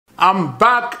I'm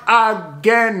back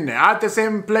again at the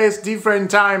same place,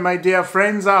 different time, my dear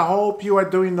friends. I hope you are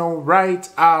doing all right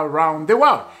around the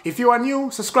world. If you are new,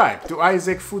 subscribe to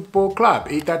I.F.C Football Club.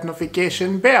 Hit that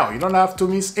notification bell. You don't have to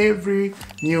miss every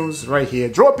news right here.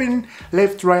 Dropping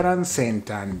left, right, and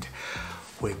center. And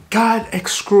we got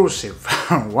exclusive.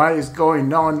 What is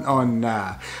going on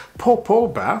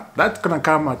Pogba? That's gonna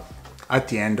come at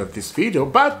the end of this video,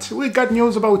 but we got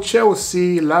news about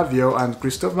Chelsea, Lavia, and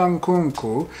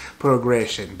Nkunku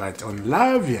progression. But on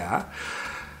Lavia,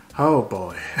 oh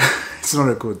boy, it's not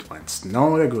a good one. It's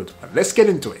not a good one. Let's get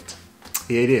into it.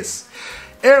 Here it is.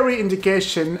 Early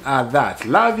indication that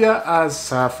Lavia has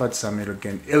suffered some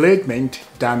ligament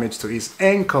damage to his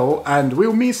ankle and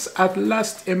will miss at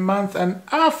least a month and a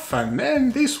half. And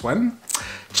then this one,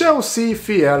 Chelsea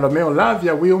fear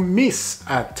Lavia will miss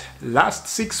at last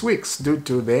 6 weeks due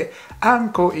to the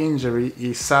ankle injury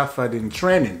he suffered in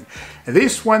training.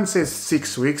 This one says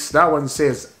 6 weeks, that one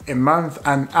says a month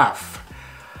and a half.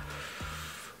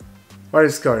 What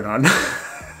is going on?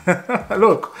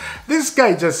 Look, this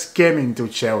guy just came into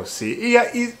Chelsea.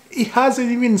 He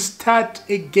hasn't even started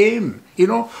a game. You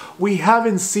know, we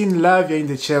haven't seen Lavia in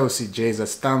the Chelsea jersey at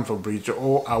Stamford Bridge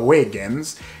or away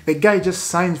games. The guy just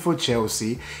signed for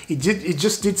Chelsea. He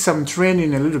just did some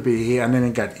training a little bit here and then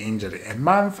he got injured. A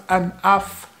month and a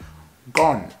half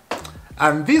gone.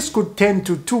 And this could turn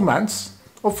to 2 months,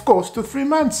 of course, to 3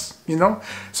 months, you know.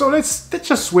 So let's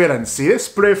just wait and see. Let's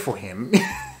pray for him.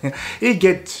 He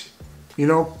get, you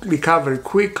know, recover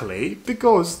quickly,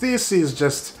 because this is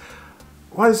just,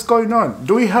 what is going on?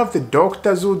 Do we have the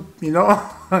doctors who, you know?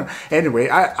 Anyway,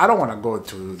 I don't want to go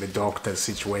to the doctor's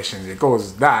situation,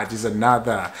 because that is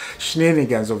another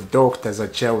shenanigans of doctors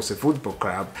at Chelsea Football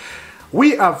Club.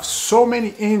 We have so many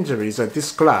injuries at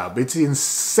this club. It's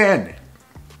insane.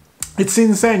 It's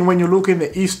insane when you look in the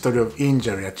history of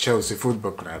injury at Chelsea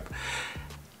Football Club.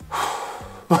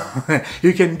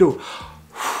 You can do.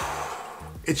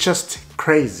 It's just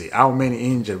crazy how many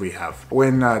injuries we have.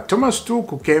 When Thomas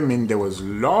Tuchel came in, there was a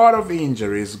lot of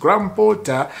injuries. Graham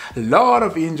Potter, a lot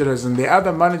of injuries. And the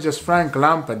other managers, Frank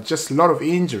Lampard, just a lot of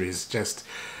injuries. Just,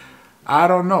 I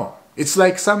don't know. It's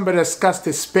like somebody has cast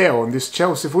a spell on this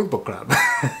Chelsea Football Club.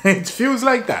 It feels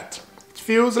like that. It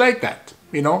feels like that.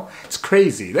 You know, it's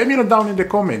crazy. Let me know down in the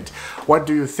comment. What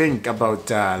do you think about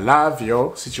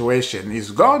Lavia situation?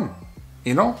 He's gone.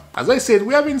 You know, as I said,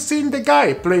 we haven't seen the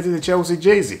guy play in the Chelsea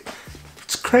jersey.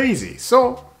 It's crazy.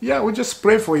 So, yeah, we just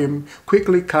pray for him, quick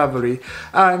recovery,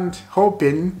 and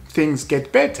hoping things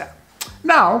get better.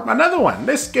 Now, another one.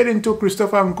 Let's get into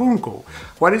Nkunku.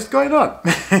 What is going on?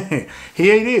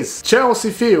 Here it is.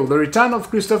 Chelsea feel the return of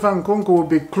Nkunku will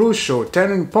be crucial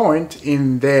turning point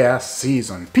in their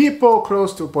season. People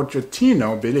close to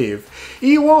Pochettino believe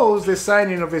he was the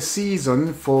signing of a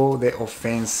season for the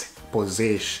offense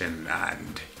possession.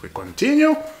 And we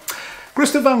continue.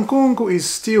 Nkunku is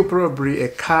still probably a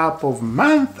couple of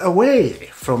months away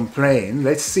from playing.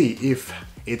 Let's see if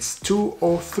it's 2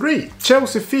 or 3.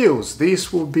 Chelsea feels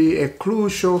this will be a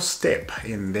crucial step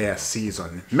in their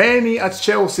season. Many at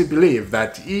Chelsea believe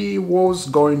that he was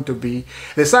going to be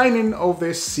the signing of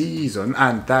the season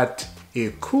and that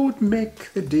it could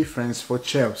make the difference for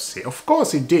Chelsea. Of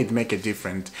course, it did make a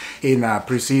difference in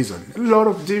pre-season. A lot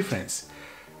of difference.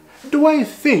 Do I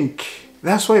think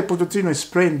that's why Pochettino is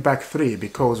playing back 3,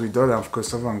 because we don't have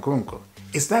Nkunku?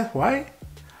 Is that why?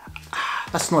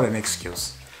 That's not an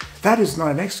excuse. That is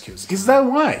not an excuse. Is that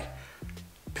why?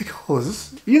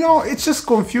 Because, you know, it's just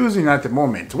confusing at the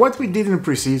moment. What we did in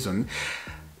pre-season,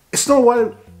 it's not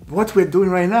what we're doing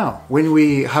right now when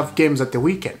we have games at the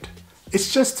weekend.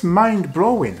 It's just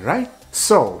mind-blowing, right?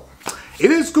 So, it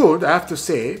is good, I have to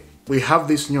say. We have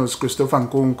this news,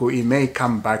 Nkunku, he may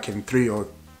come back in 3 or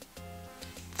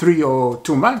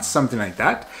 2 months, something like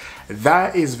that.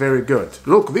 That is very good.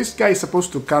 Look, this guy is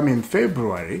supposed to come in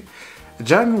February,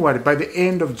 by the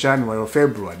end of January or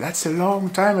February. That's a long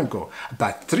time ago.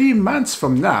 But 3 months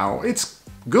from now, it's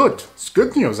good. It's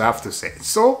good news, I have to say.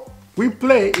 So, we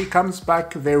play, he comes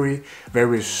back very,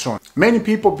 very soon. Many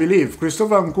people believe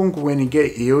Nkunku, when he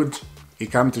get healed, he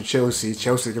come to Chelsea,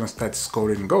 Chelsea is going to start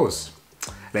scoring goals.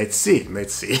 Let's see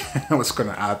what's going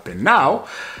to happen. Now,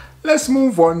 let's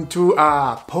move on to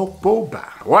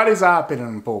Pogba. What is happening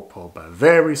on Pogba?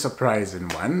 Very surprising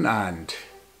one, and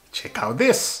check out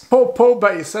this.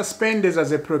 Pogba is suspended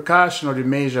as a precautionary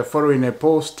measure following a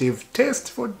positive test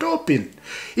for doping.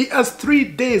 He has 3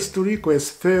 days to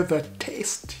request further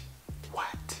test.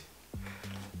 What?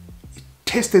 He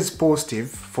tested positive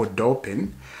for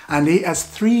doping, and he has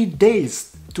 3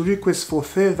 days to request for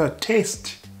further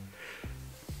test.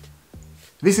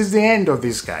 This is the end of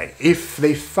this guy. If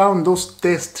they found those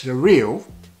tests real,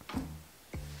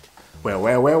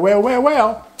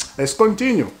 well, let's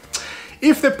continue.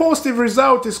 If the positive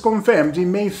result is confirmed, he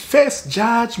may face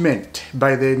judgment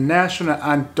by the National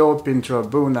Anti-Doping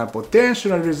Tribunal,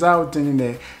 potentially resulting in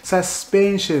a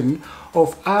suspension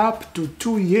of up to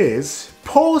 2 years,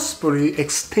 possibly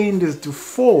extended to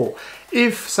 4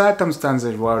 if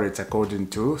circumstances warrant, according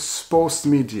to sports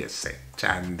media set.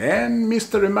 And then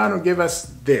Mr. Romano gave us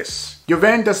this.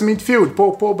 Juventus midfield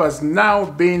Paul Pogba has now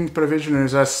been provisionally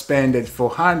suspended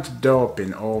for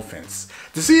anti-doping offense.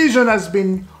 Decision has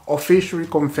been officially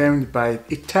confirmed by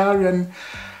Italian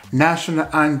National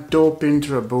Anti-Doping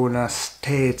Tribunal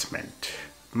statement.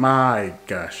 My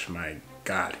gosh, my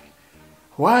God.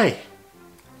 Why?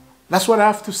 That's what I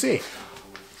have to say.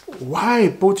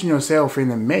 Why putting yourself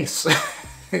in a mess?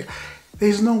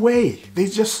 There's no way.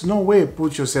 There's just no way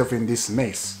put yourself in this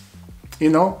mess. You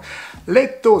know,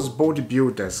 let those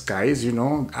bodybuilders, guys, you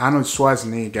know, Arnold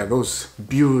Schwarzenegger, those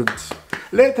builds,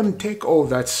 let them take all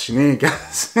that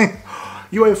shenanigans.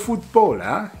 You're a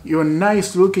footballer, you're a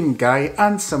nice looking guy,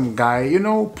 handsome guy, you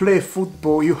know, play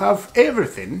football, you have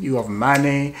everything. You have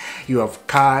money, you have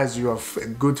cars, you have a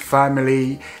good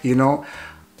family, you know.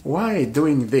 Why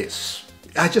doing this?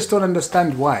 I just don't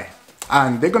understand why.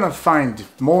 And they're gonna find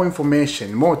more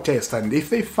information, more tests, and if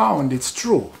they found it's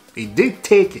true, he did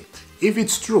take it. If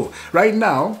it's true, right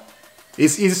now,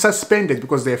 he's suspended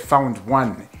because they found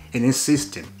one in his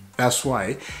system. That's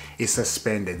why he's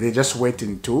suspended. They're just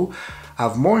waiting to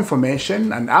have more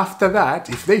information, and after that,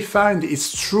 if they find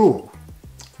it's true,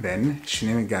 then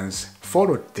shenanigans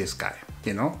followed this guy,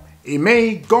 you know. He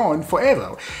may go on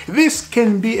forever. This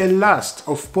can be a last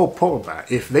of Paul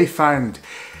Pogba if they find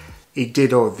he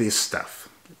did all this stuff.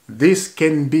 This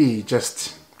can be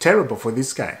just terrible for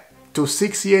this guy. To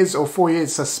 6 years or 4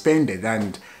 years suspended,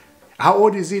 and how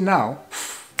old is he now?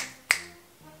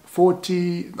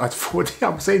 40, not 40,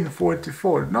 I'm saying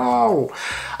 44. No,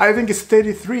 I think it's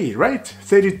 33, right?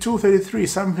 32, 33,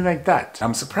 something like that.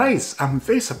 I'm surprised. I'm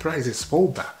very surprised it's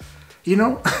Pogba. You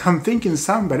know, I'm thinking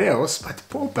somebody else, but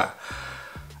Pogba.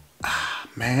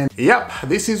 Man. Yep,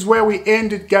 this is where we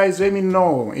end it, guys. Let me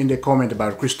know in the comment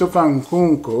about Christopher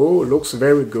Nkunku. Looks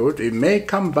very good. It may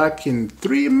come back in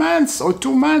 3 months or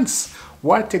 2 months.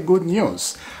 What a good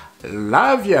news.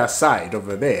 Lavia side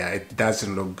over there, it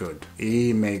doesn't look good.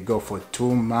 He may go for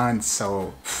 2 months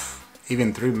or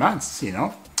even 3 months, you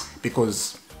know,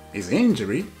 because his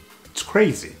injury, it's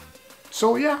crazy.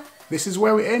 So yeah, this is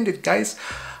where we end it, guys.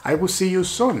 I will see you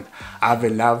soon. Have a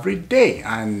lovely day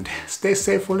and stay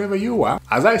safe wherever you are.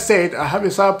 As I said, I have a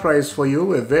surprise for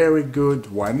you, a very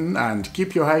good one, and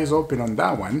keep your eyes open on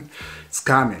that one. It's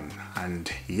coming,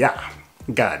 and yeah,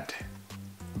 God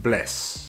bless.